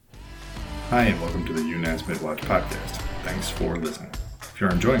Hi, and welcome to the UNAS Midwatch podcast. Thanks for listening. If you're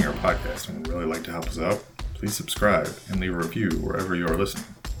enjoying our podcast and would really like to help us out, please subscribe and leave a review wherever you are listening.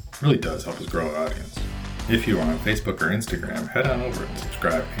 It really does help us grow our audience. If you are on Facebook or Instagram, head on over and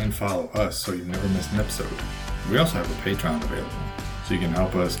subscribe and follow us so you never miss an episode. We also have a Patreon available, so you can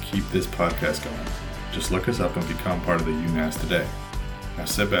help us keep this podcast going. Just look us up and become part of the UNAS today. Now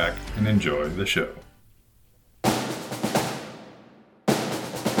sit back and enjoy the show.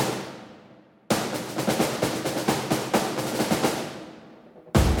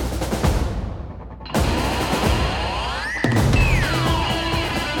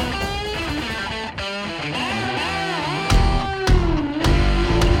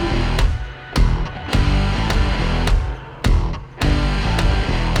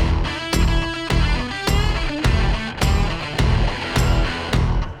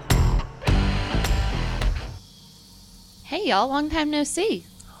 Hey y'all, long time no see.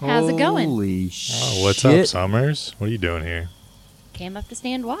 How's it going? Holy shit. Oh, what's up, Summers? What are you doing here? Came up to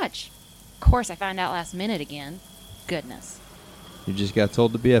stand watch. Of course I found out last minute again. Goodness. You just got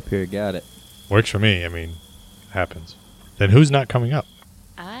told to be up here. Got it. Works for me. I mean, happens. Then who's not coming up?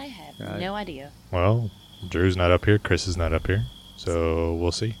 I have Right. no idea. Well, Drew's not up here. Chris is not up here. So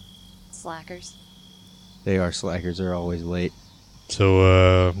we'll see. Slackers. They are slackers. They're always late.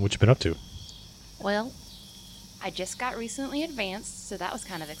 So, what you been up to? Well, I just got recently advanced, so that was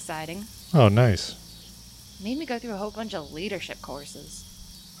kind of exciting. Oh, nice. Made me go through a whole bunch of leadership courses.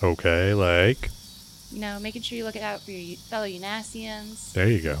 Okay, like, You know, making sure you look out for your fellow UNASians. there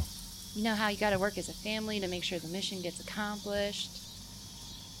you go. You know how you gotta work as a family to make sure the mission gets accomplished.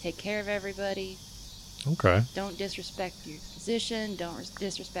 Take care of everybody. Okay. Don't disrespect your position. Don't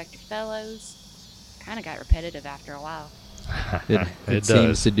disrespect your fellows. Kind of got repetitive after a while. It It seems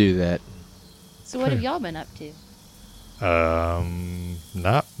does. to do that. So what have y'all been up to?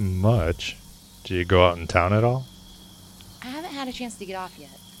 Not much. Do you go out in town at all? I haven't had a chance to get off yet.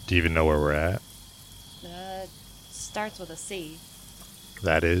 Do you even know where we're at? Starts with a C.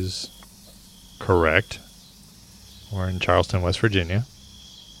 That is correct. We're in Charleston, West Virginia.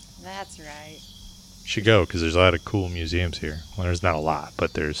 That's right. Should go, because there's a lot of cool museums here. Well, there's not a lot,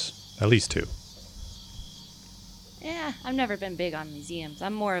 but there's at least two. Yeah, I've never been big on museums.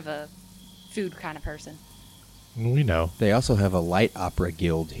 I'm more of a food kind of person. We know. They also have a light opera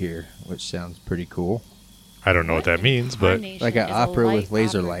guild here, which sounds pretty cool. I don't know what that means, but... Carnation Like an is a opera light with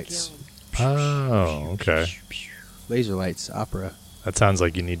laser opera lights. guild. Oh, okay. Laser lights opera. That sounds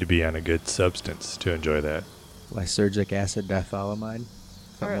like you need to be on a good substance to enjoy that. Lysergic acid dithylamide.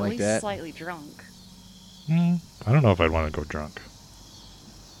 Or Something at like least that. slightly drunk. I don't know if I'd want to go drunk.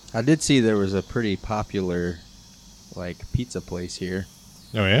 I did see there was a pretty popular, pizza place here.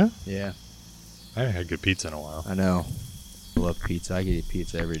 Oh, yeah? Yeah, I haven't had good pizza in a while. I know. I love pizza. I could eat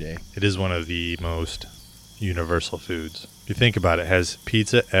pizza every day. It is one of the most universal foods. If you think about it, has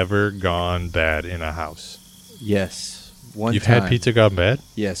pizza ever gone bad in a house? Yes. One You've time. had pizza gone bad?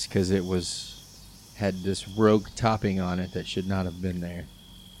 Yes, because it had this rogue topping on it that should not have been there,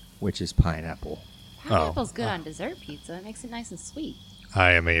 which is pineapple. Pineapple's good on dessert pizza. It makes it nice and sweet.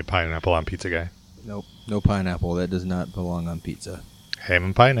 I am a pineapple on pizza guy. Nope, no pineapple. That does not belong on pizza. Ham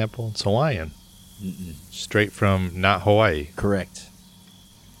and pineapple. It's Hawaiian. Mm-mm. Straight from not Hawaii. Correct.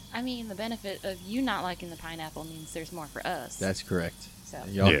 I mean, the benefit of you not liking the pineapple means there's more for us. That's correct. So,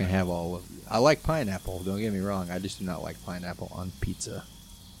 Y'all Yeah. can have all of I like pineapple. Don't get me wrong. I just do not like pineapple on pizza.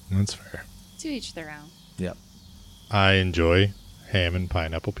 That's fair. to each their own. Yep. I enjoy ham and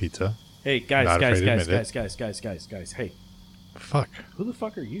pineapple pizza. Hey, guys, Not guys, afraid to guys, admit guys. Hey, Fuck. who the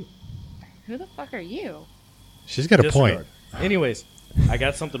fuck are you? Who the fuck are you? She's got a Disregard. point. Anyways, I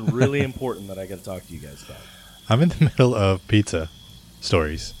got something really important that I got to talk to you guys about. I'm in the middle of pizza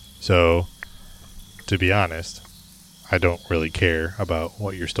stories. So, to be honest, I don't really care about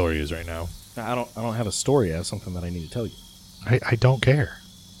what your story is right now. I don't have a story. I have something that I need to tell you. I don't care.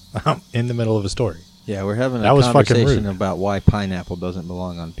 I'm in the middle of a story. Yeah, we're having That a was fucking conversation rude. about why pineapple doesn't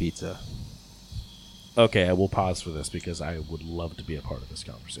belong on pizza. Okay, I will pause for this because I would love to be a part of this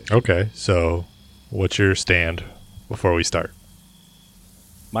conversation. Okay, so what's your stand before we start?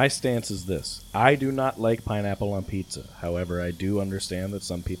 My stance is this. I do not like pineapple on pizza. However, I do understand that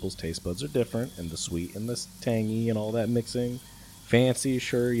some people's taste buds are different, and the sweet and the tangy and all that mixing. Fancy,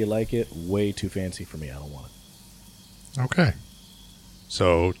 sure, you like it. Way too fancy for me. I don't want it. Okay.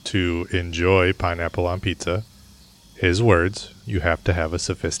 So, to enjoy pineapple on pizza, his words, you have to have a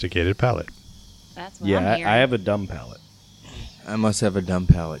sophisticated palate. That's what I'm Yeah, hearing. I have a dumb palate. I must have a dumb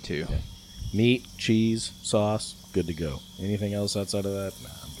palate too. Meat, cheese, sauce, good to go. Anything else outside of that? Nah,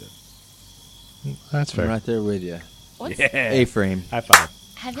 I'm good. That's I'm fair. right there with you. What's, Yeah. A-frame. High five.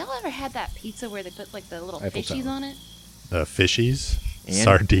 Have y'all ever had that pizza where they put like the little Eiffel fishies Tower. on it? Fishies, And-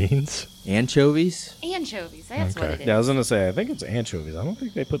 sardines. Anchovies? Anchovies. That's what Okay. it is. Yeah, I was gonna say I think it's anchovies. I don't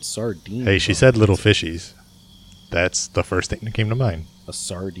think they put sardines. Hey, she on said it. little fishies. That's the first thing that came to mind. A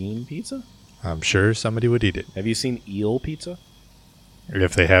sardine pizza? I'm sure somebody would eat it. Have you seen eel pizza?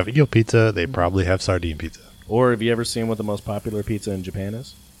 If they have eel pizza, they probably have sardine pizza. Or have you ever seen what the most popular pizza in Japan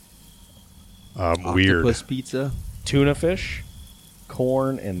is? Weird. Octopus pizza? Tuna fish,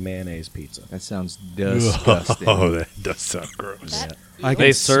 corn, and mayonnaise pizza. That sounds disgusting. Oh, that does sound gross. That I They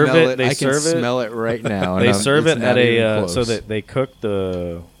can serve smell it- they I can serve it- smell it right now. They and serve it's it at not even a so close. that they cook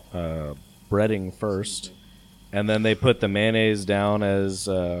the breading first, and then they put the mayonnaise down as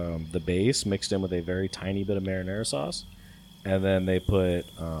the base, mixed in with a very tiny bit of marinara sauce, and then they put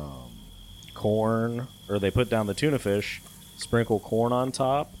corn, or they put down the tuna fish, sprinkle corn on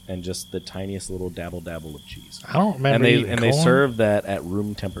top, and just the tiniest little dabble of cheese. I don't remember. And they corn. serve that at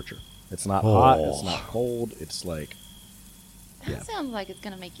room temperature. It's not hot. It's Oh. not cold. It's like that sounds like it's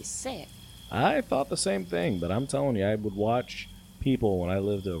gonna make you sick. I thought the same thing, but I'm telling you, I would watch people when I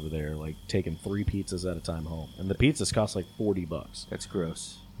lived over there like taking 3 pizzas at a time home, and the pizzas cost like $40 That's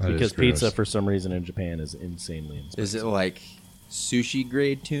gross. That is because gross. pizza for some reason in Japan is insanely expensive. Is it like sushi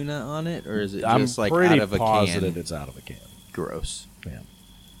grade tuna on it, or is it I'm just like pretty out of a positive can? it's out of a can. Gross.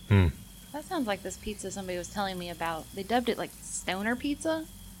 Yeah. That sounds like this pizza somebody was telling me about. They dubbed it like stoner pizza.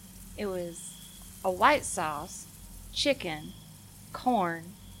 It was a white sauce, chicken, corn,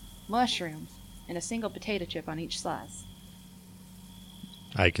 mushrooms, and a single potato chip on each slice.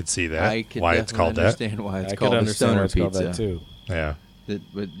 I could see that. I could why it's definitely called that. understand why it's I called could a understand stoner why it's called pizza. that too. Yeah.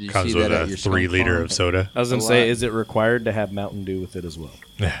 But you Comes see with that at a your 3 Skunk liter Farm? of soda. I was A gonna say, lot. is it required to have Mountain Dew with it as well?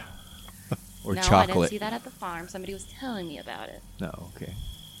 Yeah. Or no, I didn't chocolate. see that at the farm. Somebody was telling me about it. No, okay.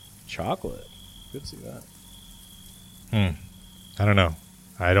 Chocolate. Could see that. I don't know.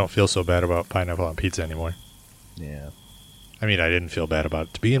 I don't feel so bad about pineapple on pizza anymore. Yeah. I mean, I didn't feel bad about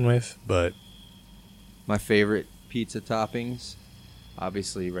it to begin with, but My favorite pizza toppings,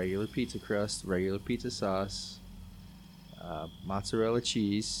 obviously regular pizza crust, regular pizza sauce, mozzarella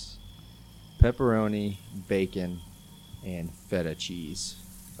cheese, pepperoni, bacon, and feta cheese.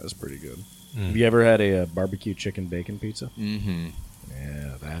 That's pretty good. Mm. Have you ever had a barbecue chicken bacon pizza? Mm-hmm.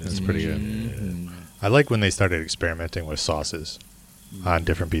 Yeah, That's pretty good. Mm-hmm. I like when they started experimenting with sauces on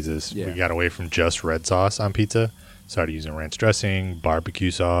different pizzas. Yeah. We got away from just red sauce on pizza, started using ranch dressing, barbecue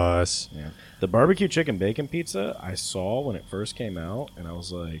sauce. Yeah. The barbecue chicken bacon pizza I saw when it first came out, and I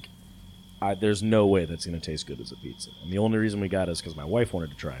was like, there's no way that's going to taste good as a pizza. And the only reason we got it is because my wife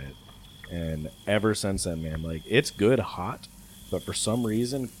wanted to try it. And ever since then, man, like, it's good hot, but for some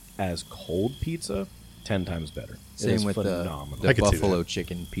reason, as cold pizza, 10 times better. It Same is with phenomenal. the I could see buffalo that.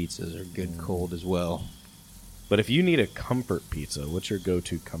 chicken pizzas are good cold as well. But if you need a comfort pizza, what's your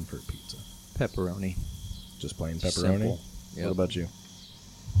go-to comfort pizza? Pepperoni. Just plain pepperoni? Simple. What Yep. about you?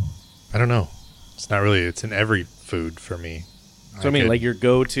 I don't know. It's not really. It's in every food for me. So, I mean, could- like your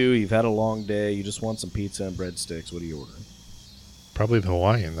go-to, you've had a long day, you just want some pizza and breadsticks. What are you ordering? probably the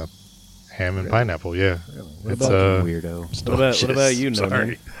Hawaiian, the ham and pineapple. Yeah, What it's about Weirdo. What about you, No Sorry.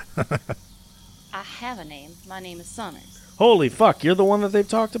 Name? I have a name. My name is Summers. Holy fuck, you're the one that they've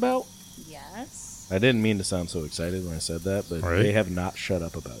talked about? Yes. I didn't mean to sound so excited when I said that, but Right. they have not shut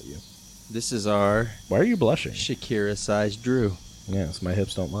up about you. This is our Why are you blushing? Shakira-sized Drew. Yes, my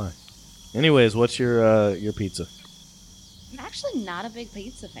hips don't lie. Anyways, what's your pizza? I'm actually not a big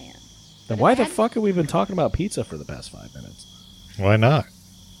pizza fan. Then But why if the I had fuck have we been talking about pizza for the past 5 minutes? Why not?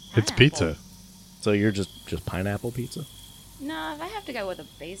 It's pineapple- pizza. So you're just pineapple pizza? No, if I have to go with a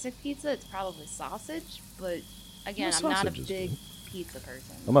basic pizza, it's probably sausage. But again, Well, I'm not a sausage is big good. pizza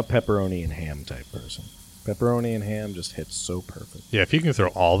person. I'm a pepperoni and ham type person. Pepperoni and ham just hits so perfect. Yeah, if you can throw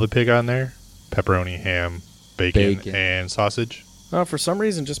all the pig on there, pepperoni, ham, bacon. and sausage. For some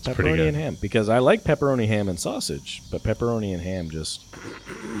reason, just It's pretty pepperoni good. and ham. Because I like pepperoni, ham, and sausage, but pepperoni and ham just...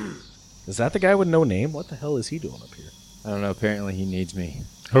 Is that the guy with no name? What the hell is he doing up here? I don't know. Apparently he needs me.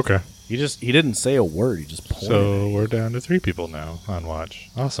 Okay. He didn't say a word. He just pointed So we're down to 3 people now on watch.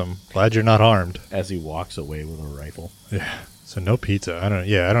 Awesome. Glad you're not armed. as he walks away with a rifle. Yeah. So no pizza. I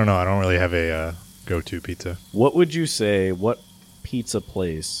don't know. I don't really have a go-to pizza. What would you say, what pizza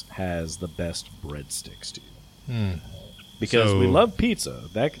place has the best breadsticks to you? Because So- we love pizza.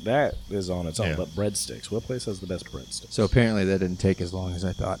 That is on its own. Yeah. But breadsticks, what place has the best breadsticks? So apparently that didn't take as long as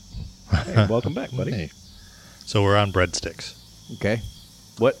I thought. Hey, welcome back, buddy. Hey. So we're on breadsticks. Okay.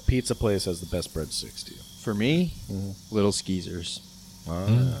 What pizza place has the best breadsticks to you? For me, Little Skeezers.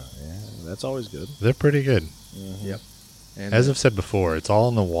 Yeah, that's always good. They're pretty good. Yep. And As I've said before, it's all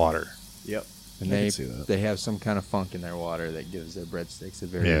in the water. yep. And I can see that. they have some kind of funk in their water that gives their breadsticks a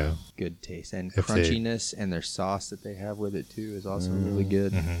very Yeah. good taste. And If they- crunchiness, and their sauce that they have with it, too, is also really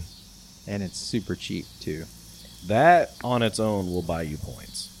good. Mm-hmm. And it's super cheap, too. That on its own will buy you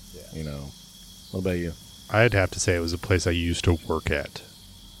points. Yeah. You know. What about you? I'd have to say it was a place I used to work at.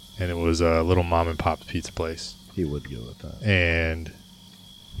 And it was a little mom and pop pizza place. He would go with that. And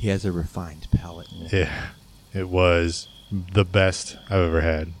He has a refined palate. it was the best I've ever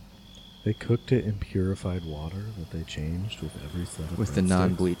had. They cooked it in purified water that they changed with every set of With the breadsticks.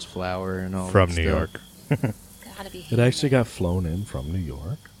 non-bleached flour and all From that New stuff. York. Gotta be. It actually got flown in from New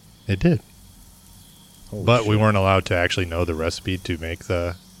York. It did. Holy But we shit. weren't allowed to actually know the recipe to make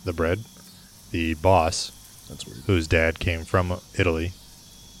the bread. The boss, That's weird. whose dad came from Italy,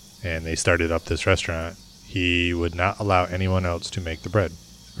 and they started up this restaurant, he would not allow anyone else to make the bread.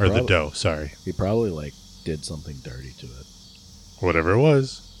 Or the Probably. dough, sorry. He probably did something dirty to it. Whatever it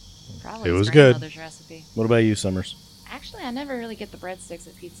was. Probably It his was good. grandmother's recipe. What about you, Summers? Actually, I never really get the breadsticks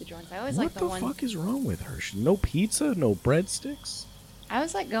at pizza joints. I always What like the the one. fuck is wrong with her? No pizza, no breadsticks. I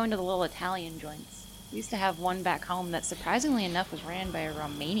always like going to the little Italian joints. We used to have one back home that, surprisingly enough, was ran by a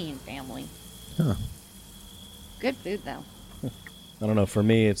Romanian family. Huh. Good food though. I don't know. For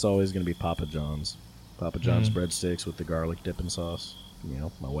me, it's always going to be Papa John's. Papa John's breadsticks with the garlic dipping sauce. You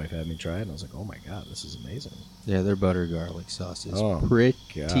know, my wife had me try it, and I was like, "Oh my god, this is amazing." Yeah, their butter garlic sauce is Oh, pretty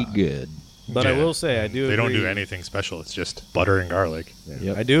God. good. But I Yeah. will say, I do. They don't do agree- anything special. It's just butter and garlic. Yeah.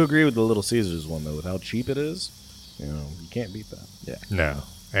 Yep. I do agree with the Little Caesars one though. With how cheap it is, you know, you can't beat that. No.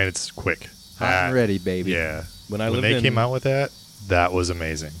 And it's quick. Hot and ready, baby. Yeah. When I When lived they in, came out with that, that was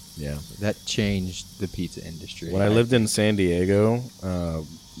amazing. yeah. That changed the pizza industry. When I lived in San Diego,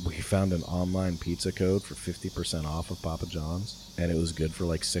 we found an online pizza code for 50% off of Papa John's, and it was good for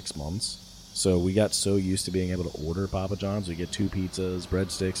like 6 months. So we got so used to being able to order Papa John's, we get 2 pizzas,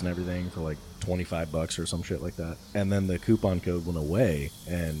 breadsticks, and everything for like $25 or some shit like that. And then the coupon code went away,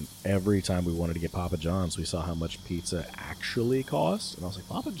 and every time we wanted to get Papa John's, we saw how much pizza actually cost, and I was like,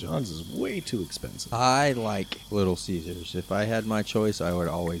 Papa John's is way too expensive. I like Little Caesars. If I had my choice, I would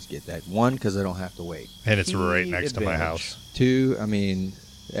always get that. One, because I don't have to wait. And it's The right next to my advantage. house. Two, I mean,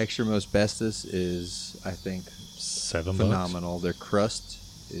 extra most bestest is, I think, $7. phenomenal. Their crust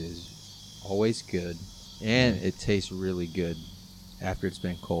is always good, and it tastes really good after it's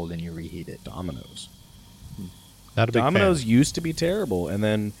been cold and you reheat it. Domino's. Not a big Domino's fan. used to be terrible, and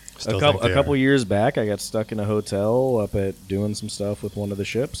then Still a think they couple are. years back, I got stuck in a hotel up at doing some stuff with one of the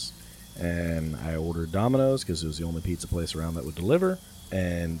ships, and I ordered Domino's because it was the only pizza place around that would deliver.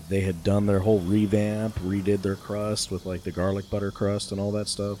 And they had done their whole revamp, redid their crust with like the garlic butter crust and all that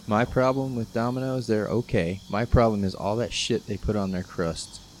stuff. My problem with Domino's, they're okay. My problem is all that shit they put on their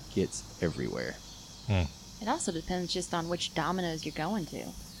crust gets everywhere. It also depends just on which Domino's you're going to.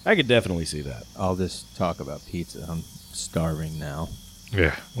 I could definitely see that. All this talk about pizza, I'm starving now.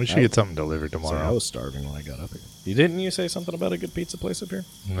 Yeah. We should get something delivered tomorrow. Sorry, I was starving when I got up here. Didn't you say something about a good pizza place up here?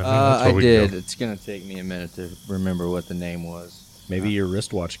 I mean, that's where I we did. go. It's going to take me a minute to remember what the name was. Maybe your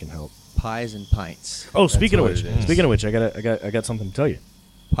wristwatch can help. Pies and Pints. Oh, That's speaking of what which, it is. I got something to tell you.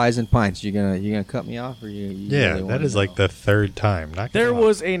 Pies and Pints. You gonna cut me off, or you Yeah, really that wanna is like know? the third time. Knock it There off.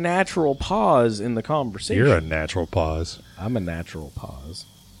 was a natural pause in the conversation. You're a natural pause. I'm a natural pause.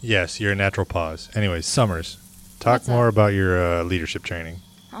 Yes, you're a natural pause. Anyways, Summers, talk What's more up? about your leadership training.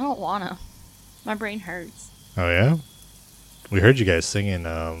 I don't wanna. My brain hurts. Oh, yeah? We heard you guys singing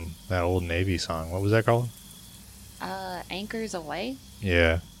that old Navy song. What was that called? Anchors Away.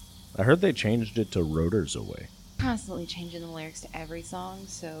 Yeah. I heard they changed it to Rotors Away. Constantly changing the lyrics to every song,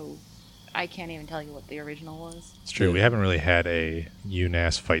 so I can't even tell you what the original was. It's true. We haven't really had a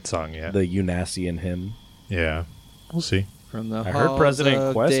UNAS fight song yet. The Unasian hymn. Yeah. We'll see. From the I heard halls President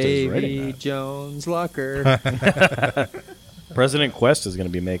of Quest is Davy writing that. Jones Locker. President Quest is going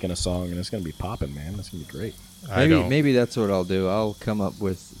to be making a song, and it's going to be popping, man. It's going to be great. I don't. maybe that's what I'll do. I'll come up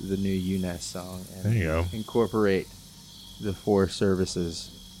with the new UNAS song and There you go. incorporate the 4 services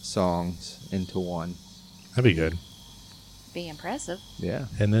songs into one. That'd be good. Be impressive. Yeah.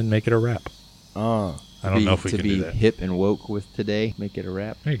 And then make it a rap. Ah, I don't know if we to can be do that. hip and woke with today. Make it a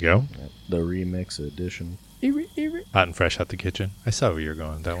rap. There you go. the remix edition. Hot and fresh out the kitchen. I saw where you were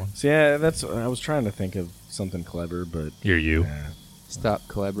going with that one. So yeah, that's. I was trying to think of something clever, but You're you. Stop,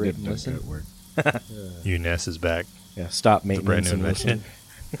 collaborate, and didn't listen. quite work. UNAS is back. Yeah, stop It's a brand maintenance new and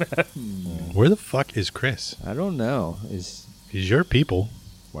listen. invention. Where the fuck is Chris? I don't know. He's your people.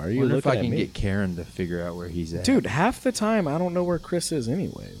 Why are you Wonder if looking I at can me? get Karen to figure out where he's at. Dude, half the time I don't know where Chris is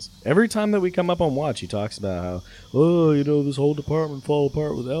anyways. Every time that we come up on watch, he talks about how, oh, you know, this whole department fall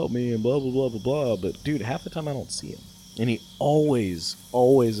apart without me and blah, blah, blah, blah, blah. But, dude, half the time I don't see him. And he always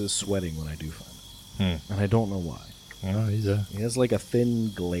is sweating when I do find him. and I don't know why. Well, he has like a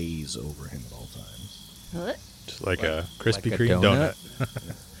thin glaze over him at all times. What? just like a Krispy like a Kreme donut?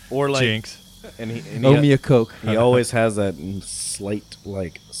 donut. Or like, Jinx. and he Owe me a Coke. he always has that slight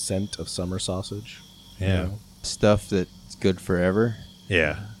like scent of summer sausage. Yeah. Stuff that's good forever.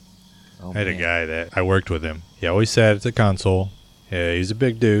 Yeah. Oh, I had a man. guy that I worked with him. He always sat at the console. Yeah, he's a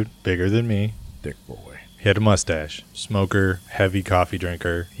big dude, bigger than me. Thick boy. He had a mustache. Smoker, heavy coffee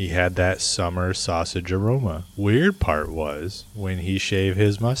drinker. He had that summer sausage aroma. Weird part was, when he shaved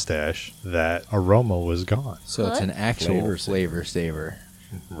his mustache, that aroma was gone. So it's What? an actual Flavor flavor saver.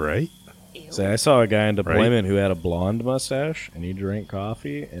 Right? Ew. So I saw a guy in Right. deployment who had a blonde mustache, and he drank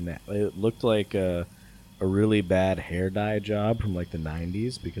coffee, and it looked like a really bad hair dye job from like the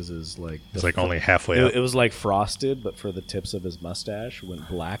 90s because it's like It's like only halfway up. it was like frosted, but for the tips of his mustache went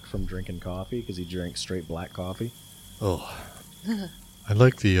black from drinking coffee because he drank straight black coffee. Oh. I'd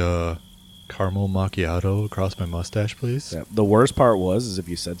like the caramel macchiato across my mustache, please. Yeah. The worst part was if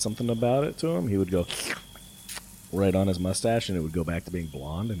you said something about it to him, he would go right on his mustache, and it would go back to being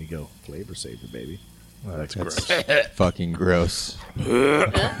blonde, and he'd go, "Flavor saver, baby." Oh, that's That's gross. fucking gross.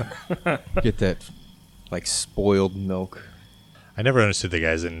 Get that like spoiled milk. I never understood the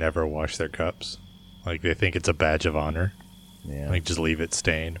guys that never wash their cups. Like, they think it's a badge of honor. Yeah. Like, just leave it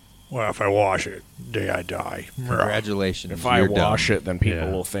stained. Well, if I wash it, day I die. Congratulations. If I you're wash done. it, then people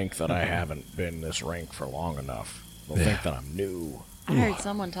Yeah. will think that I haven't been this rank for long enough. They'll think that I'm new. I heard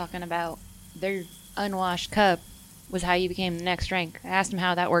someone talking about their unwashed cup was how you became the next rank. I asked him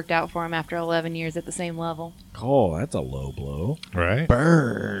how that worked out for him after 11 years at the same level. Oh, that's a low blow. Right?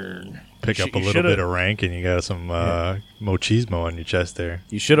 Burn. Pick You up a you little shoulda- bit of rank and you got some machismo on your chest there.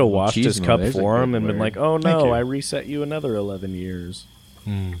 You should have washed his Machismo, cup there's a for him good and been word. like, "Oh Thank no, you. I reset you another 11 years."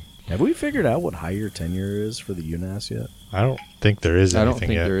 Hmm. Have we figured out what higher tenure is for the UNAS yet? I don't think there is I anything don't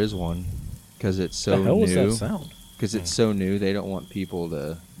think yet. there is one because it's so the hell was new. that sound? Because it's so new, they don't want people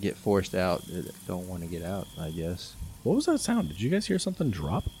to get forced out that don't want to get out, I guess. What was that sound? Did you guys hear something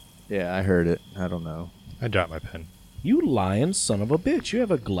drop? Yeah, I heard it. I don't know. I dropped my pen. You lying son of a bitch. You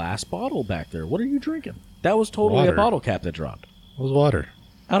have a glass bottle back there. What are you drinking? That was totally Water. a bottle cap that dropped. It was water.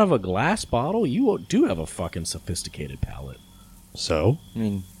 Out of a glass bottle? You do have a fucking sophisticated palate. So? I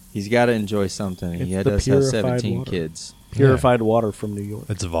mean, he's got to enjoy something. He It's the does have purified 17 water. kids. Purified water from New York.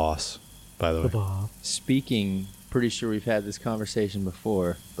 It's Voss, by the way. Speaking, pretty sure we've had this conversation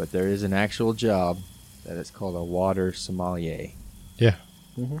before, but there is an actual job that is called a water sommelier. Yeah.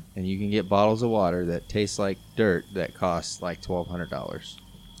 And you can get bottles of water that taste like dirt that costs like $1,200.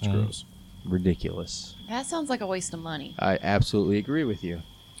 It's gross. Ridiculous. That sounds like a waste of money. I absolutely agree with you.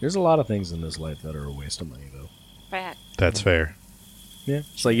 There's a lot of things in this life that are a waste of money, though. Fact. That's fair. Yeah.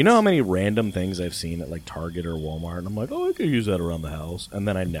 It's like, you know how many random things I've seen at like Target or Walmart, and I'm like, oh, I could use that around the house, and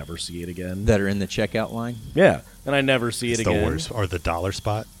then I never see it again. That are in the checkout line? Yeah, and I never see It's it the again. worst. Or the dollar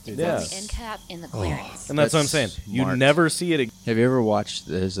spot. Yeah. The end cap in the clearance. And that's what I'm saying. That's You smart. never see it again. Have you ever watched,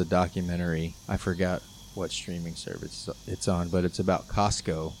 there's a documentary, I forgot what streaming service it's on, but it's about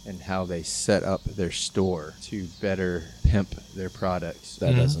Costco and how they set up their store to better pimp their products.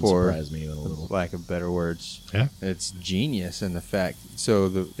 That doesn't For surprise me even a little. lack of better words. Yeah. It's genius in the fact. So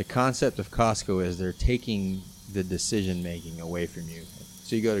the concept of Costco is they're taking the decision making away from you.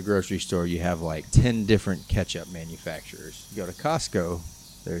 So you go to a grocery store, you have like 10 different ketchup manufacturers. You go to Costco,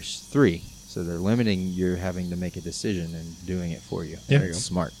 there's 3. So they're limiting your having to make a decision and doing it for you. Yeah. It's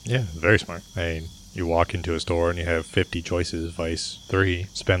smart. Yeah, very smart. I mean, you walk into a store and you have 50 choices, vice 3.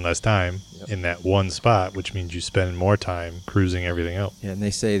 Spend less time in that one spot, which means you spend more time cruising everything else. Yeah, and they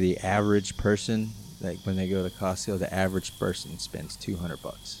say the average person, like when they go to Costco, the average person spends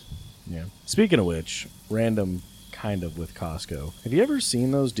 $200. Yeah. Speaking of which, random kind of with Costco. Have you ever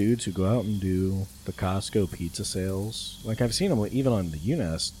seen those dudes who go out and do the Costco pizza sales? Like, I've seen them even on the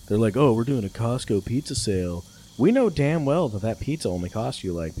UNES. They're like, oh, we're doing a Costco pizza sale. We know damn well that pizza only costs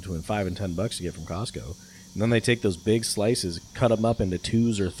you like between $5 and $10 to get from Costco. And then they take those big slices, cut them up into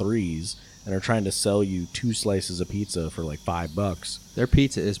 2s or 3s, and are trying to sell you 2 slices of pizza for like $5. Their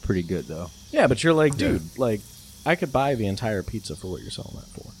pizza is pretty good, though. Yeah, but you're like, dude, like, I could buy the entire pizza for what you're selling that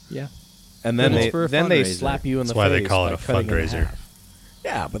for. Yeah. And then But it's they for a then fundraiser. slap you in That's the why face. they call it by a cutting it in fundraiser. half.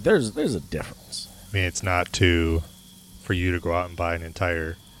 Yeah, but there's a difference. I mean, it's not for you to go out and buy an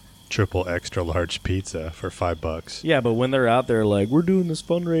entire triple extra large pizza for $5. Yeah, but when they're out there like, we're doing this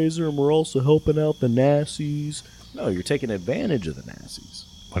fundraiser and we're also helping out the Nazis. No, you're taking advantage of the Nazis.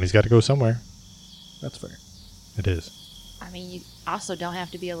 Money's got to go somewhere. That's fair. It is. I mean, you also don't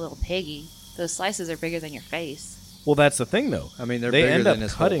have to be a little piggy. Those slices are bigger than your face. Well, that's the thing, though. I mean, they're they bigger end than up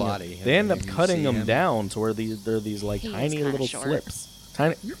his cutting whole body. They end up You cutting see them him. down to where they're these like He is tiny kinda little short. flips.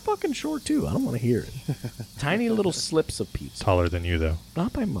 Tiny. You're fucking short too. I don't want to hear it. Tiny little slips of pizza. Taller than you, though.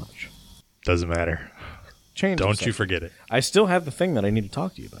 Not by much. Doesn't matter. Change. Don't you forget it. I still have the thing that I need to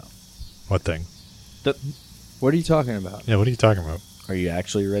talk to you about. What thing? What are you talking about? Yeah, what are you talking about? Are you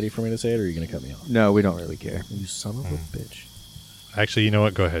actually ready for me to say it, or are you going to cut me off? No, we don't really care. You son of a bitch. Actually, you know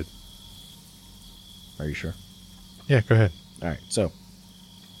what? Go ahead. Are you sure? Yeah, go ahead. All right. So,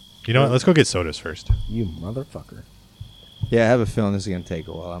 You know what? Let's go get sodas first. you motherfucker. Yeah, I have a feeling this is going to take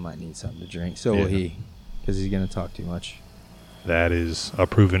a while. I might need something to drink. So will Yeah. he, because he's going to talk too much. That is a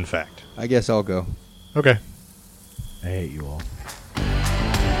proven fact. I guess I'll go. Okay. I hate you all.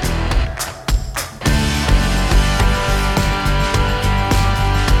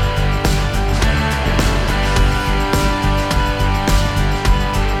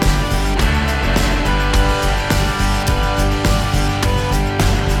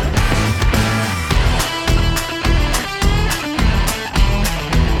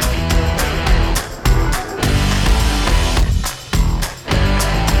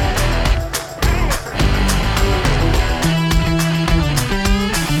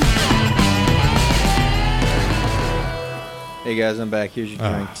 Hey guys, I'm back. Here's your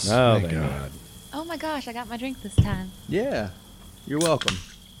Oh. drinks. Oh, Thank thank God. God. Oh my gosh, I got my drink this time. Yeah, you're welcome.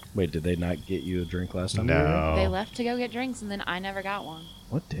 Wait, did they not get you a drink last time? we were here? No. They left to go get drinks, and then I never got one.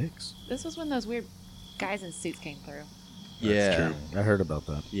 What dicks? This was when those weird guys in suits came through. Yeah, true. I heard about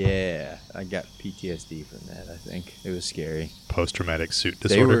that. yeah. I got PTSD from that. I think it was scary. Post-traumatic suit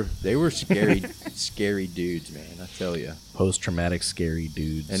disorder. They were scary, scary dudes, man. I tell you. Post-traumatic scary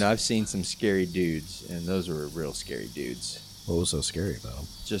dudes. And I've seen some scary dudes, and those were real scary dudes. What was so scary about them?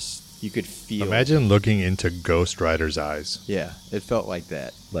 Just you could feel. Imagine looking into Ghost Rider's eyes. Yeah, it felt like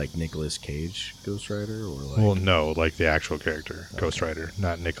that. Like Nicolas Cage, Ghost Rider, or like Well, no, like the actual character, Ghost Rider,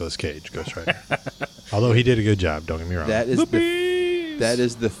 not Nicolas Cage, Ghost Rider. Although he did a good job, don't get me wrong. That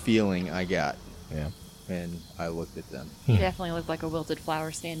is the feeling I got yeah. when I looked at them. He definitely looked like a wilted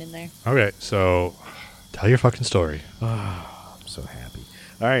flower standing there. Okay, so tell your fucking story. I'm so happy.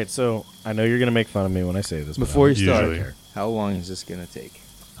 All right, so I know you're gonna make fun of me when I say this. but Before I you don't start, Usually. how long is this gonna take?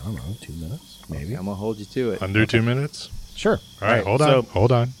 I don't know, 2 minutes, maybe. I'm gonna hold you to it. Under 2 minutes? Sure. All right, hold on. So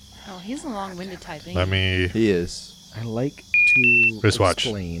Hold on. Oh, he's a long-winded typing. Let me He is. I like to Wristwatch.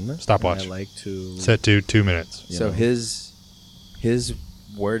 explain. Stopwatch. and I like to set to 2 minutes. You So know. his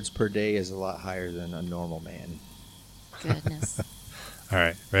words per day is a lot higher than a normal man. Goodness. All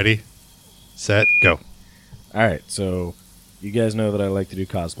right, ready, set, go. All right, so you guys know that I like to do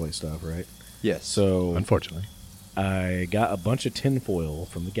cosplay stuff, right? Yes. So Unfortunately. I got a bunch of tinfoil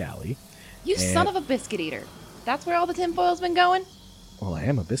from the galley. You And- son of a biscuit eater. That's where all the tinfoil's been going? Well, I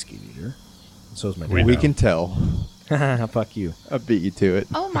am a biscuit eater. And so is my We dad. we know. can tell. Fuck you. I beat you to it.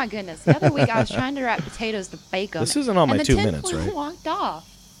 Oh my goodness. The other week I was trying to wrap potatoes to bake them. This isn't on my and 2 the minutes, tinfoil right? walked off.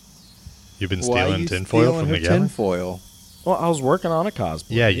 You've been Why stealing you tinfoil stealing from her the galley? tinfoil? Well, I was working on a cosplay.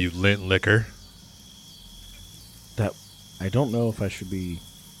 Yeah, you lint liquor. That I don't know if I should be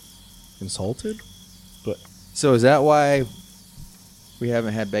insulted, but So is that why we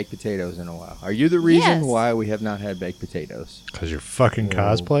haven't had baked potatoes in a while? Are you the reason Yes. why we have not had baked potatoes? Because you're fucking Well,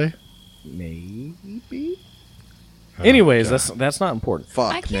 cosplay? maybe. Oh, Anyways, God. that's not important.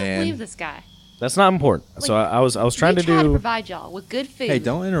 Fuck, I can't man. believe this guy. That's not important. So Like, I was trying we to try to do. provide y'all with good food. Hey,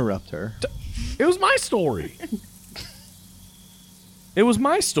 don't interrupt her. It was my story. It was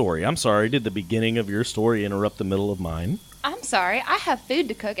my story. I'm sorry. Did the beginning of your story interrupt the middle of mine? I'm sorry. I have food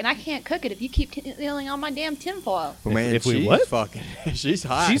to cook, and I can't cook it if you keep stealing on my damn tinfoil. Man, if we she's what? fucking, she's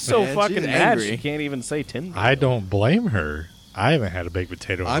hot. She's so man. fucking She's mad angry. she can't even say tin. I don't blame her. I haven't had a baked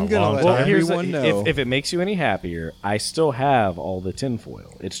potato in I'm a gonna long let Well, time. here's the, everyone know. if it makes you any happier, I still have all the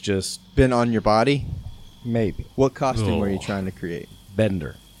tinfoil. It's just Been on your body? maybe What costume were you Oh. trying to create?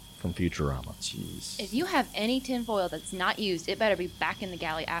 Bender from Futurama. Jeez. If you have any tinfoil that's not used, it better be back in the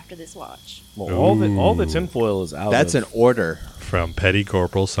galley after this watch. Well, all the Ooh. tinfoil is out. That's of, an order. From Petty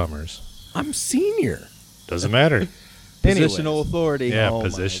Corporal Summers. I'm senior. Doesn't matter. Anyways. Positional authority. Yeah, Oh my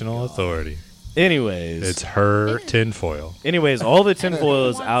positional God. authority. Anyways, It's her tinfoil. all the tinfoil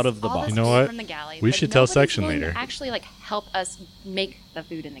is Wants out of the all box. this You know food what? From the galley, We but should tell nobody's section willing to leader. actually help us make the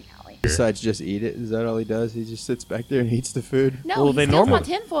food in the galley. Besides just eat it, is that all he does? He just sits back there and eats the food? No, Well, he they steals normally- my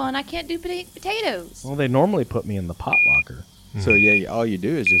tinfoil, and I can't do potatoes. Well, they normally put me in the pot locker. So yeah, all you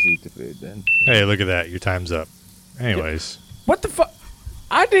do is just eat the food then. Hey, look at that. Your time's up. Anyways, What the fuck?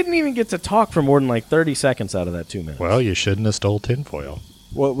 I didn't even get to talk for more than like 30 seconds out of that 2 minutes. well, you shouldn't have stole tinfoil.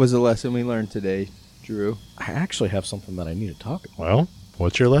 What was the lesson we learned today, Drew? I actually have something that I need to talk about. Well,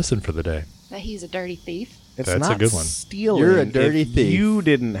 what's your lesson for the day? That he's a dirty thief. It's That's a not good one. stealing. You're a dirty if thief. You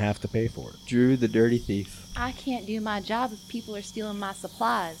didn't have to pay for it. Drew the dirty thief. I can't do my job if people are stealing my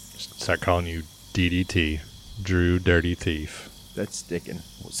supplies. Start calling you DDT, Drew Dirty Thief. That's sticking.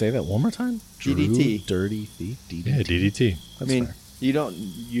 Say that one more time. DDT. Drew, dirty thief. DDT. Yeah, DDT. That's I mean, fair. you don't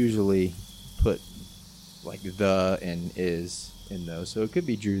usually put like the and is in those, so it could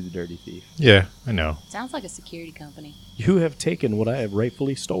be Drew the dirty thief. Yeah, I know. Sounds like a security company. You have taken what I have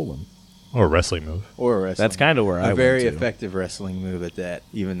rightfully stolen. Or a wrestling move. Or a wrestling. That's kind of where I a went very to. effective wrestling move at that,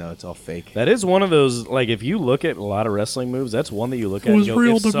 even though it's all fake. That is one of those, like, if you look at a lot of wrestling moves, that's one that you look at It and was go,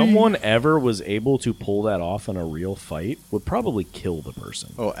 real if to me. someone ever was able to pull that off in a real fight, would probably kill the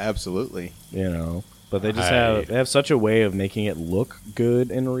person, Oh, absolutely. you know? But they just I- have such a way of making it look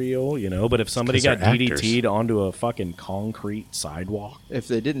good and real, you know? But if somebody 'cause they're got DDT'd actors. onto a fucking concrete sidewalk, If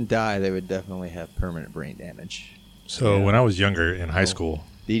they didn't die, they would definitely have permanent brain damage. So Yeah. when I was younger in high school,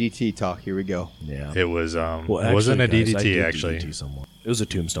 DDT talk. Here we go. yeah. it was Well, it wasn't a actually, guys, I DDT did actually. DDT someone. It was a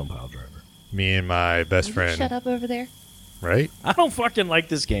tombstone pile driver. Me and my best Will you friend, shut up over there. right? I don't fucking like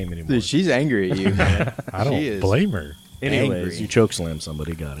this game anymore. Dude, she's angry at you, man. I She don't is blame her. Anyways, angry. you choke slam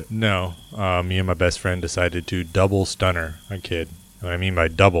somebody, got it. No, me and my best friend decided to double stunner a kid. What I mean by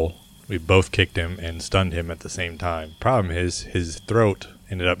double, we both kicked him and stunned him at the same time. Problem is, his throat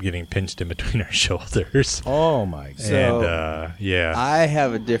ended up getting pinched in between our shoulders. Oh my god. So- And yeah, I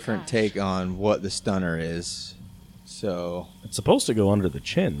have a different take on what the stunner is. So It's supposed to go under the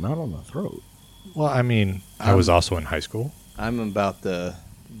chin, not on the throat. well, I mean, I was also in high school. I'm about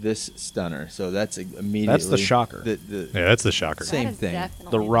this stunner. So that's immediately That's the shocker. The Yeah, that's the shocker. Same That is thing. definitely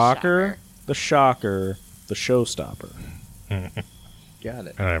The the rocker, shocker. the shocker, the showstopper. got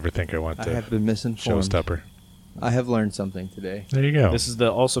it. I don't ever think I went I to have been misinformed. showstopper. I have learned something today. There you go. This is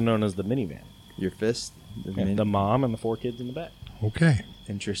also known as the minivan. Your fist. The mom and the 4 kids in the back. Okay.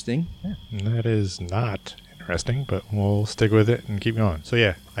 Interesting. That is not interesting, but we'll stick with it and keep going. So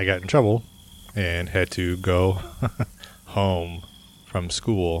yeah, I got in trouble and had to go home from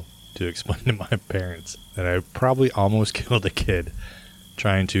school to explain to my parents that I probably almost killed a kid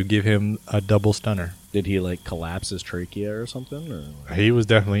trying to give him a double stunner. Did he like collapse his trachea or something? Or? He was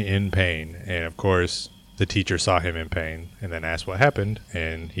definitely in pain, and of course the teacher saw him in pain and then asked what happened,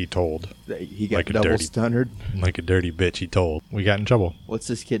 and he told. He got Like a double dirty- stunnered. Like a dirty bitch, he told. We got in trouble. What's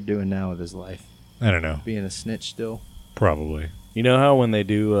this kid doing now with his life? I don't know. Being a snitch still? Probably. You know how when they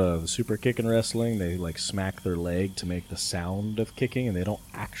do the super kick in wrestling, they like smack their leg to make the sound of kicking, and they don't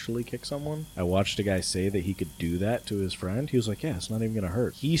actually kick someone? I watched a guy say that he could do that to his friend. He was like, yeah, it's not even going to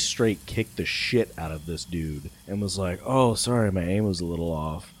hurt. He straight kicked the shit out of this dude and was like, oh, sorry, my aim was a little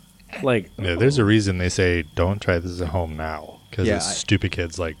off. Like, Yeah, there's a reason they say don't try this at home now because Yeah, of stupid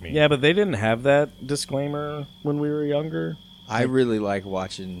kids like me. yeah, but they didn't have that disclaimer when we were younger. I really like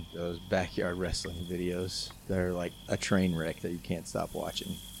watching those backyard wrestling videos. They're like a train wreck that you can't stop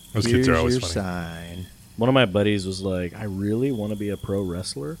watching. Those Here's kids are always your funny. sign. One of my buddies was like, I really want to be a pro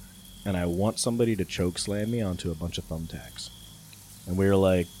wrestler, and I want somebody to choke slam me onto a bunch of thumbtacks. And we were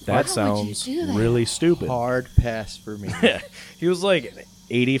like, that Why would you sounds do that? really stupid. Hard pass for me. He was like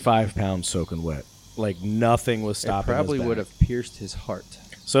 85 pounds soaking wet. Like nothing was It stopping probably his would back. have pierced his heart.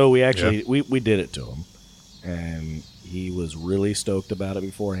 So we actually, we did it to him. And he was really stoked about it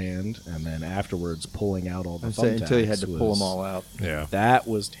beforehand. And then afterwards, pulling out all the I'm saying until you had thumbtacks to pull was- them all out. Yeah. That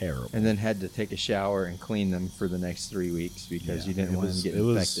was terrible. And then had to take a shower and clean them for the next 3 weeks because you didn't it want was- them to get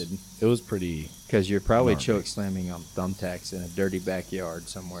infected. It was pretty. Because you're probably gnarly. choke slamming on thumbtacks in a dirty backyard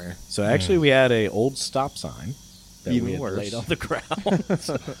somewhere. So actually, we had a old stop sign that Even we had worse. laid on the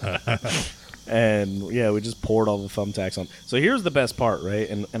ground. And yeah, we just poured all the thumbtacks on. So here's the best part, right?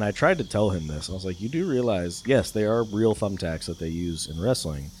 And I tried to tell him this. I was like, you do realize, yes, they are real thumbtacks that they use in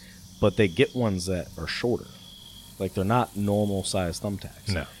wrestling, but they get ones that are shorter. Like they're not normal size thumbtacks.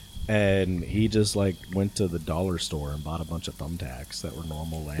 No. And he just like went to the dollar store and bought a bunch of thumbtacks that were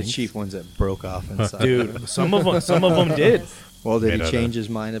normal length. The cheap ones that broke off inside. Dude, some of them did. Well, did Made he out change his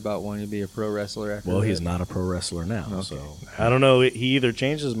mind about wanting to be a pro wrestler after Well, that? he's not a pro wrestler now, Okay. so I don't know. He either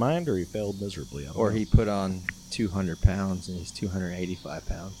changed his mind or he failed miserably. I don't Or know. he put on 200 pounds and he's 285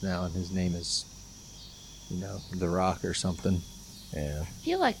 pounds now, and his name is, The Rock or something. Yeah. I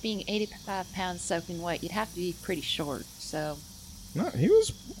feel like being 85 pounds soaking wet, you'd have to be pretty short. So No, he was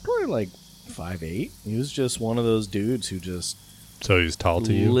probably like 5'8". He was just one of those dudes who just So he's tall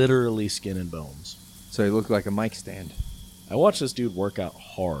to you? literally skin and bones. So he looked like a mic stand. I watched this dude work out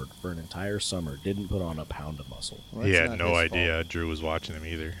hard for an entire summer. Didn't put on a pound of muscle. Well, He that's had not no his idea Drew was watching him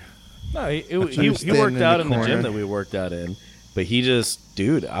either. No, he Standing worked out in in the the gym corner. that we worked out in, But he just,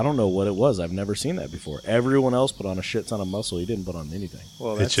 dude, I don't know what it was. I've never seen that before. Everyone else put on a shit ton of muscle. He didn't put on anything.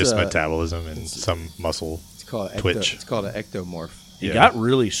 Well, It's just metabolism and some muscle. It's called twitch. It's called an ectomorph. He Yeah. got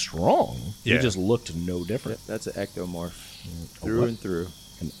really strong. Yeah. He just looked no different. That's an ectomorph. A Through what? and through.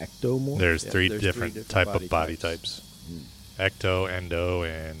 An ectomorph? There's Yeah, three there's different three different type body of body types. types. Ecto, endo,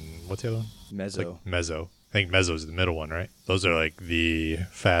 and what's the other one? It's Meso. like meso. I think meso is the middle one, right? Those are like the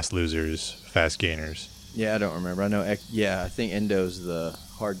fast losers, fast gainers. Yeah, I don't remember. I know. I think endo's the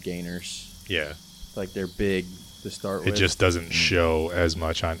hard gainers. Yeah. Like they're big to start It with. just doesn't show as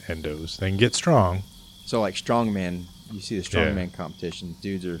much on endos. They can get strong. So like strongman, you see the strongman competition.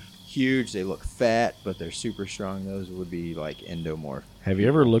 Dudes are huge. They look fat, but they're super strong. Those would be like endomorph. Have you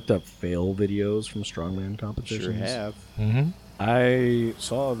ever looked up fail videos from strongman competitions? Sure have. Mm-hmm. I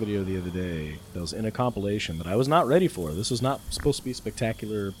saw a video the other day that was in a compilation that I was not ready for. This was not supposed to be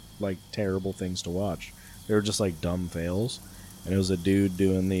spectacular, like terrible things to watch. They were just like dumb fails, and it was a dude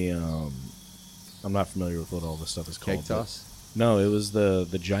doing the. I'm not familiar with what all this stuff is called. Keg toss. No, it was the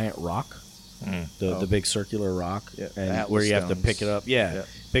giant rock, the Oh. big circular rock, Yeah, and Atlas where you have to stones. pick it up. Yeah, Yeah.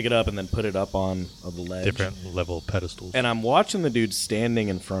 pick it up and then put it up on the ledge. Different level pedestals. And I'm watching the dude standing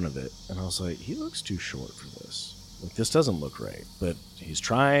in front of it, and I was like, he looks too short for this. Like, this doesn't look right. But he's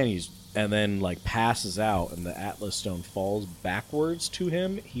trying, and then, like, passes out, and the Atlas stone falls backwards to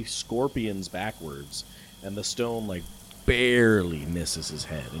him. He scorpions backwards, and the stone, like, barely misses his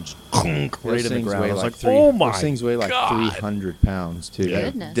head, and just clunk right Those in the things ground. weigh I was like like, three- oh my Those things weigh like God. 300 pounds too. Yeah. That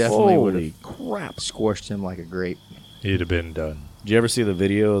Goodness. definitely would Holy have crap. squashed him like a grape. He'd have been done. Did you ever see the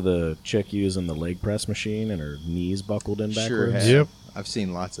video of the chick using the leg press machine and her knees buckled in Sure backwards? have. Yep. I've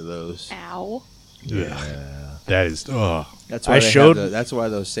seen lots of those. Ow. Yeah. That is, oh. That's I why they have showed- that's why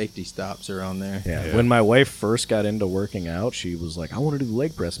those safety stops are on there. Yeah. Yeah. When my wife first got into working out, she was like, I want to do the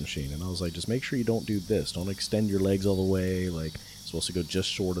leg press machine. And I was like, just make sure you don't do this. Don't extend your legs all the way. Like, you're supposed to go just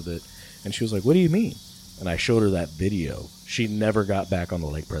short of it. And she was like, what do you mean? And I showed her that video. She never got back on the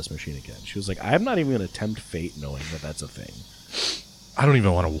leg press machine again. She was like, I'm not even going to tempt fate knowing that that's a thing. I don't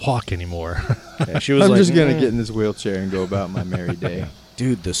even want to walk anymore. Yeah, she was I'm like, just gonna "Mm." get in this wheelchair and go about my merry day.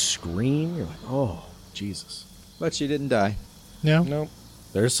 Dude, the scream, you're like, oh, Jesus. But she didn't die. yeah. Nope.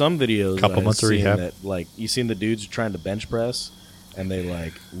 There's some videos Couple that I've months of seen rehab. that, like, you seen the dudes trying to bench press, and they,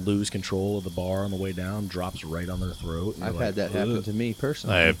 like, lose control of the bar on the way down, drops right on their throat. and I've you're had like, that happen "Ugh." to me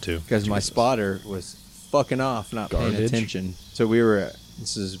personally. I have too. Because my spotter was fucking off, not paying Garbage. attention. So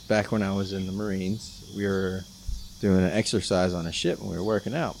this is back when I was in the Marines. We were doing an exercise on a ship and we were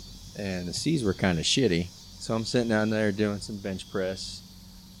working out. And the seas were kind of shitty. So I'm sitting down there doing some bench press,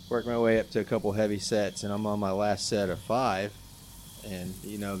 working my way up to a couple heavy sets, and I'm on my last set of 5. And,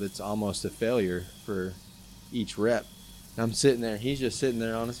 that's almost a failure for each rep. And I'm sitting there, he's just sitting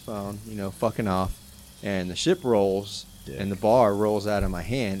there on his phone, fucking off. And the ship rolls, Dick. and the bar rolls out of my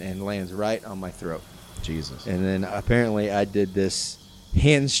hand and lands right on my throat. Jesus. And then apparently I did this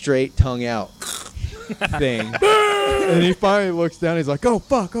hand straight, tongue out thing. And he finally looks down, he's like, oh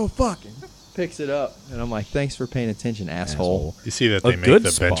fuck, and picks it up. And I'm like, thanks for paying attention, asshole. You see that A they make good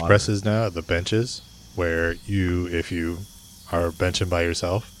the bench spotter. presses now, the benches, where if you are benching by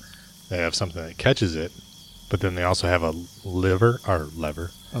yourself, they have something that catches it, but then they also have a lever. A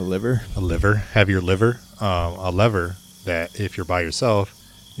liver? Have your liver, a lever that if you're by yourself,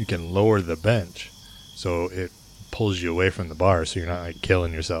 you can lower the bench, so it pulls you away from the bar, so you're not like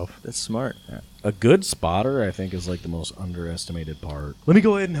killing yourself. That's smart. A good spotter, I think, is like the most underestimated part. Let me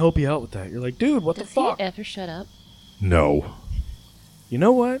go ahead and help you out with that. You're like, dude, what the Does fuck? he ever shut up? No. You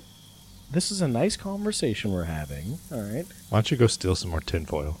know what? This is a nice conversation we're having. All right. Why don't you go steal some more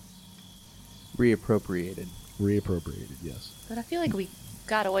tinfoil? Reappropriated. Reappropriated, yes. But I feel like we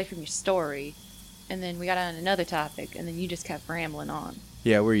got away from your story, and then we got on another topic, and then you just kept rambling on.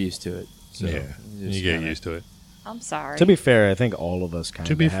 Yeah, we're used to it. So Yeah, just you get kinda- used to it. I'm sorry. To be fair, I think all of us kind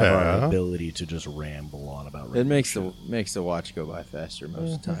To of be have our fair. ability to just ramble on about It random makes shit. the watch go by faster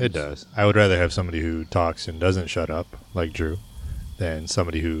most of the time. It does. I would rather have somebody who talks and doesn't shut up, like Drew, than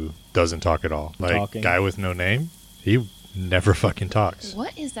somebody who doesn't talk at all. Like Talking. guy with no name, he never fucking talks.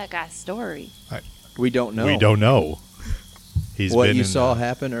 What is that guy's story? We don't know. We don't know. He's What been you in saw the-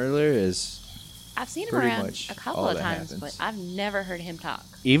 happen earlier is I've seen him Pretty around much a couple all of that times, happens. but I've never heard him talk.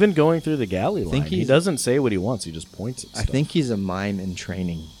 Even going through the galley think line, he he's- doesn't say what he wants. He just points at I stuff. think he's a mime in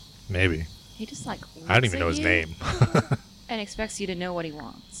training. Maybe. He just like I don't looks even at know his you name. and expects you to know what he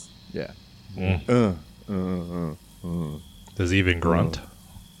wants. Yeah. Mm. Does he even grunt?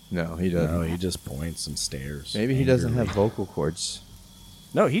 No, he doesn't. No, he just points and stares. Maybe he doesn't angrily. have vocal cords.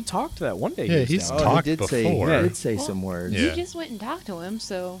 No, he talked that one day. Yeah, he was he's down talked he did before. Say, he did say Well, some words. Yeah. You just went and talked to him,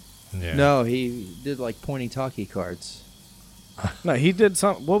 so Yeah. No, he did like pointy talkie cards. No, he did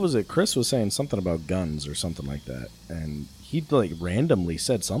some. What was it? Chris was saying something about guns or something like that, and he like randomly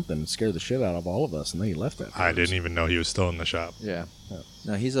said something and scared the shit out of all of us, and then he left that. I didn't even know he was still in the shop. Yeah.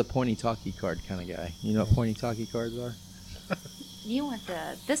 No, he's a pointy talkie card kind of guy. You know what pointy talkie cards are? You want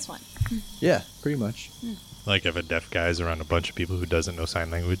this one. Yeah, pretty much. Like if a deaf guy's around a bunch of people who doesn't know sign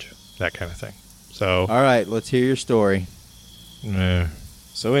language, that kind of thing. So, All right, let's hear your story.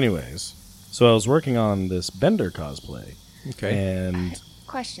 So, anyways, I was working on this Bender cosplay, and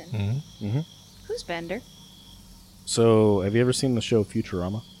Question. Mhm. Who's Bender? so have you ever seen the show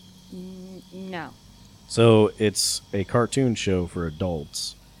Futurama? No. So it's a cartoon show for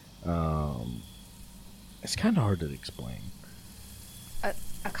adults. It's kind of hard to explain.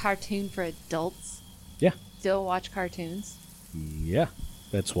 A cartoon for adults? Yeah. Still watch cartoons? Yeah,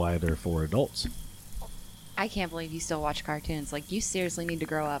 that's why they're for adults. I can't believe you still watch cartoons. Like, you seriously need to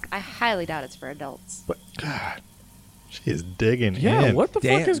grow up. I highly doubt it's for adults. But God, she is digging yeah, in. what the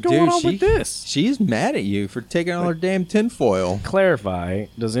Damn, fuck is going dude, on with this? She's mad at you for taking all her damn tinfoil. Clarify,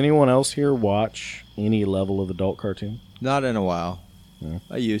 does anyone else here watch any level of adult cartoon? Not in a while. Yeah.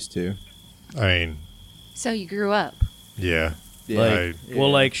 I used to. I mean, So you grew up. yeah. Like,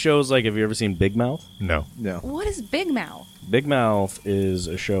 well, like shows like, have you ever seen Big Mouth? No. No. What is Big Mouth? Big Mouth is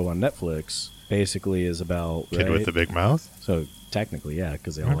a show on Netflix. Basically, is about Kid with the big mouth? So technically, yeah,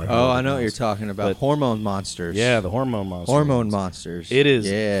 because they all have Oh, big I know what you're mouths. talking about. But- Hormone monsters. Yeah, the hormone monster. Hormone monsters. It is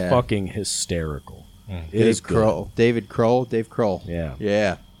Yeah. fucking hysterical. It Dave is good. Kroll. David Kroll. Dave Kroll. Yeah.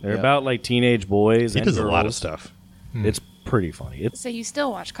 Yeah. They're Yep. about like teenage boys. He and does a lot of girls. stuff. It's pretty funny. It's So you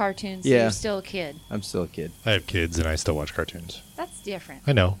still watch cartoons? So Yeah. you're still a kid. I'm still a kid. I have kids and I still watch cartoons. That's different.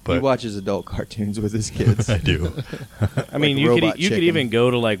 I know, He but watches adult cartoons with his kids. I do. I mean, Like you Robot could Chicken. even go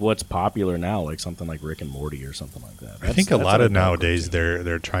to like what's popular now, like something like Rick and Morty or something like that. I think a That's lot an of adult nowadays cartoon.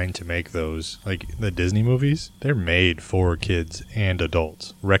 they're trying to make those like the Disney movies. They're made for kids and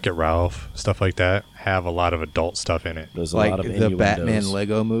adults. Wreck-It Ralph, stuff like that, have a lot of adult stuff in it. There's a lot Like of the Batman innuendos.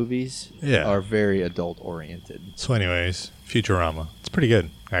 Lego movies Yeah. are very adult oriented. So, anyways, Futurama. It's pretty good,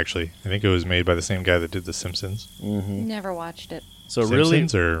 actually. I think it was made by the same guy that did The Simpsons. Never watched it. So really,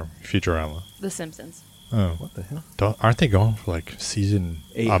 Simpsons or Futurama? The Simpsons. Oh, what the hell? aren't they going for like season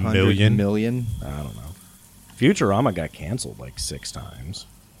a 800 million? million. I don't know. Futurama got canceled like 6 times.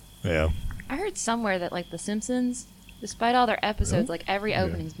 Yeah. I heard somewhere that, like, The Simpsons, despite all their episodes, like, every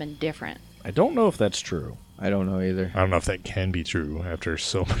opening's been different. I don't know if that's true. I don't know either. I don't know if that can be true after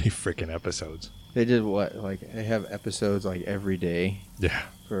so many freaking episodes. They did what? Like they have episodes like every day Yeah.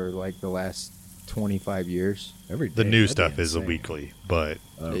 for like the last 25 years. Every The day, new that'd be stuff is a insane. weekly, but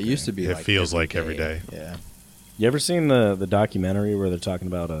Okay. It used to be. It like feels like every day. Yeah. You ever seen the documentary where they're talking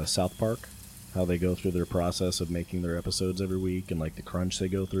about South Park? How they go through their process of making their episodes every week and like the crunch they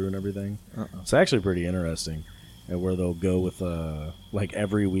go through and everything. It's actually pretty interesting. And where they'll go with like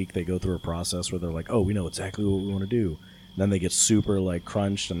every week they go through a process where they're like, oh, we know exactly what we want to do. And then they get super like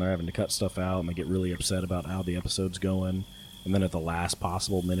crunched and they're having to cut stuff out and they get really upset about how the episode's going. And then at the last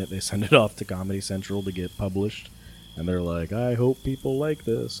possible minute they send it off to Comedy Central to get published. And they're like, I hope people like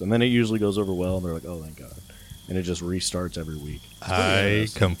this. And then it usually goes over well and they're like, oh, thank God. And it just restarts every week. It's pretty I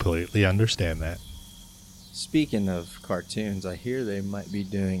interesting. completely understand that. Speaking of cartoons, I hear they might be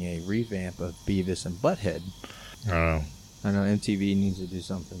doing a revamp of Beavis and Butthead. I don't know. I know MTV needs to do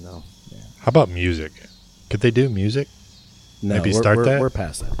something though. How about music? Could they do music? No, Maybe we're, start we're, that? we're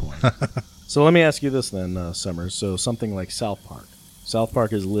past that point. So let me ask you this then, Summers. So something like South Park. South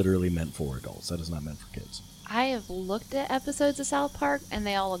Park is literally meant for adults. That is not meant for kids. I have looked at episodes of South Park, and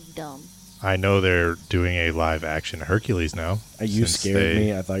they all look dumb. I know they're doing a live action Hercules now. You since scared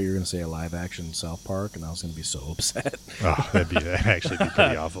me. I thought you were going to say a live action South Park, and I was going to be so upset. Oh, that'd actually be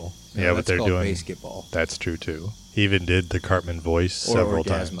pretty awful. Yeah, but that's they're called doing basketball. That's true too. He even did the Cartman voice Or several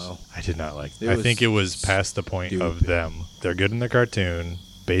Orgasmo. times. I did not like. It I was think it was past the point of stupid. them. They're good in the cartoon.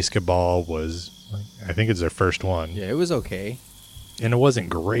 Basketball was, I think it's their first one, Yeah, it was okay. and it wasn't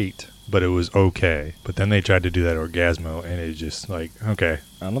great, but it was okay. But then they tried to do that Orgasmo, and it just like okay.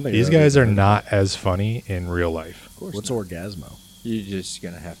 I don't think These I've ever guys are heard of not as funny in real life. Of What's not. Orgasmo? You're just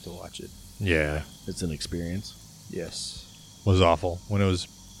gonna have to watch it. Yeah, It's an experience. Yes. was awful. When it was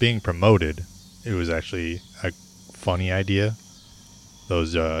being promoted, it was actually a funny idea.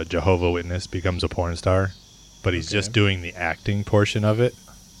 Those Jehovah Witness becomes a porn star, but he's Okay. just doing the acting portion of it.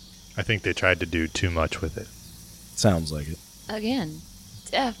 I think they tried to do too much with it. Sounds like it. Again,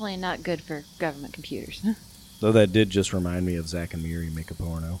 definitely not good for government computers. Though that did just remind me of Zack and Miri make a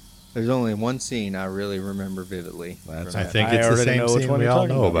porno. There's only one scene I really remember vividly. That's I it. think it's the already same know which scene one we you're all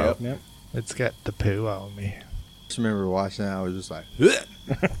talking know about. Yep. It's got the poo on me. I just remember watching that. I was just like,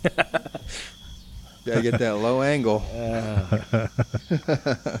 Gotta get that low angle.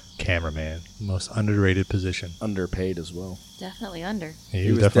 Cameraman, most underrated position. Underpaid as well. Definitely under.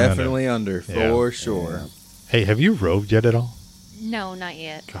 He was definitely under, Yeah. for sure. Yeah. Hey, have you roved yet at all? No, not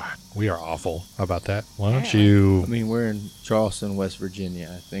yet. God, we are awful about that. Why don't Apparently. you... I mean, we're in Charleston, West Virginia.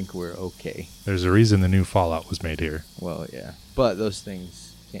 I think we're okay. There's a reason the new Fallout was made here. Well, yeah. But those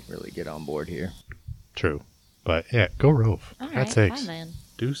things can't really get on board here. True. But yeah, go rove. All For right, God's sakes. fine then.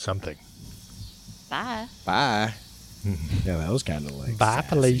 Do something. Bye. Bye. Yeah, that was kind of like Bye, sassy.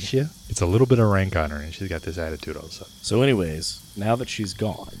 Felicia. It's a little bit of rank on her, and she's got this attitude all of a sudden. So, anyways, now that she's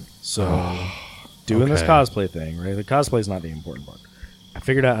gone, doing this okay. cosplay thing, right? The cosplay's not the important part. I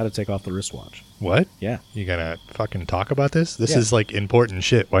figured out how to take off the wristwatch. What? Yeah. You gonna fucking talk about this? This Yeah. is like important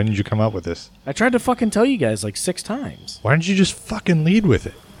shit. Why didn't you come up with this? I tried to fucking tell you guys like 6 times. Why didn't you just fucking lead with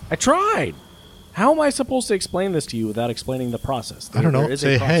it? I tried. How am I supposed to explain this to you without explaining the process? I don't know. There is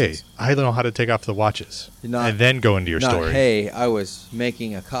a Say, hey, process. I don't know how to take off the watches. Not- and then go into your Not, story. hey, I was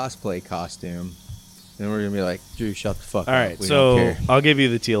making a cosplay costume. And we're going to be like, Drew, shut the fuck All up. right, We so don't care. I'll give you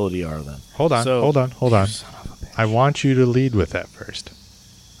the TLDR then. Hold on, So- hold on. Son of a bitch. I want you to lead with that first.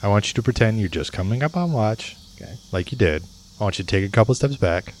 I want you to pretend you're just coming up on watch, Okay. like you did. I want you to take a couple steps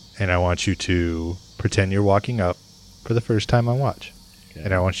back, and I want you to pretend you're walking up for the first time on watch. Okay.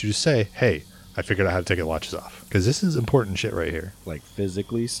 And I want you to say, hey, I figured out how to take the watches off. Because this is important shit right here. Like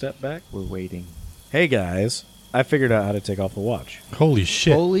physically step back. We're waiting. Hey guys, I figured out how to take off the watch. Holy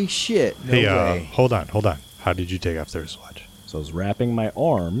shit. Holy shit. No Hey, way. hold on. How did you take off the wristwatch? So I was wrapping my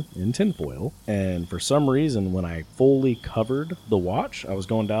arm in tinfoil, and for some reason, when I fully covered the watch, I was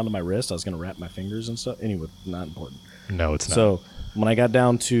going down to my wrist. I was going to wrap my fingers and stuff. Anyway, not important. No, it's not. So when I got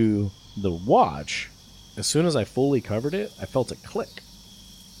down to the watch, as soon as I fully covered it, I felt it click.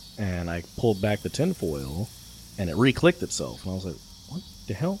 And I pulled back the tinfoil, and it re-clicked itself. And I was like, what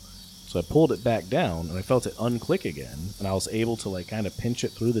the hell? So I pulled it back down, and I felt it unclick again. And I was able to like kind of pinch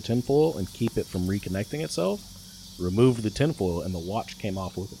it through the tinfoil and keep it from reconnecting itself. Removed the tinfoil, and the watch came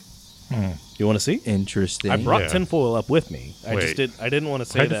off with it. You want to see? Interesting. I brought Yeah. tinfoil up with me. I Wait. didn't want to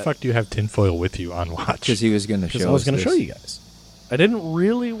say Why that the fuck do you have tinfoil with you on watch? Because he was going to show because us I was going to this. show you guys. I didn't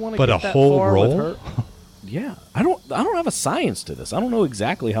really want to But get a that whole far roll? with her. Yeah, I don't have a science to this. I don't know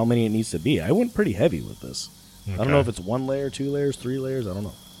exactly how many it needs to be. I went pretty heavy with this. I don't know if it's 1 layer, 2 layers, 3 layers. I don't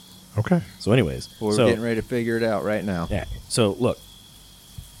know. Okay. So, anyways, We're so getting ready to figure it out right now. yeah. So look.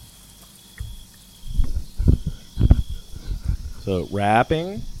 So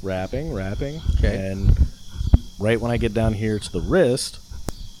wrapping, Okay. and right when I get down here to the wrist.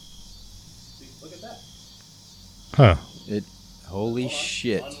 See, look at that. Huh. Holy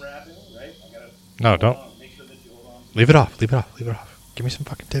shit. Unwrapping, right? I gotta No, don't. make sure that you hold on. Leave it off. Give me some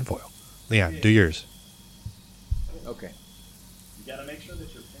fucking tinfoil. Leon, do yours. Okay. You gotta make sure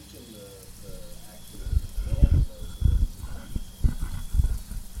that you're pinching the actual band.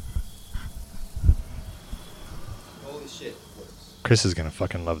 Holy shit. Chris is going to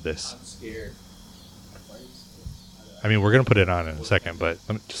fucking love this. I'm scared. I mean, we're going to put it on in a second, but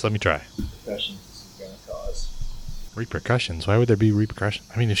let me try. Repercussions this is going to cause. Repercussions? Why would there be repercussions?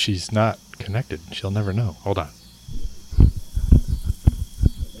 I mean, if she's not connected, she'll never know. Hold on.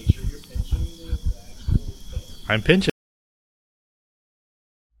 Make sure you're pinching the actual band. I'm pinching.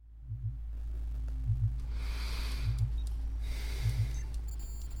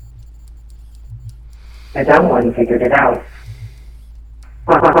 The dumb one figured it out.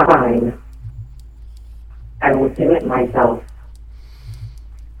 Fine. I will do it myself.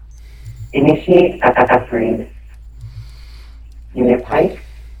 Initiate upgrade. Unit type.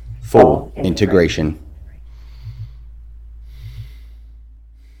 Full integration.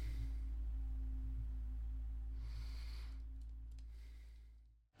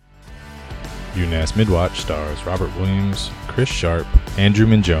 UNAS Midwatch stars Robert Williams, Chris Sharp, Andrew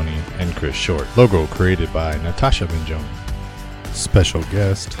Minjoni, and Chris Short. Logo created by Natasha Minjoni. Special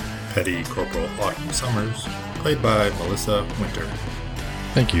guest, Petty Corporal Autumn Summers, played by Melissa Winter.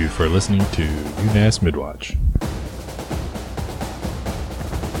 Thank you for listening to UNAS Midwatch.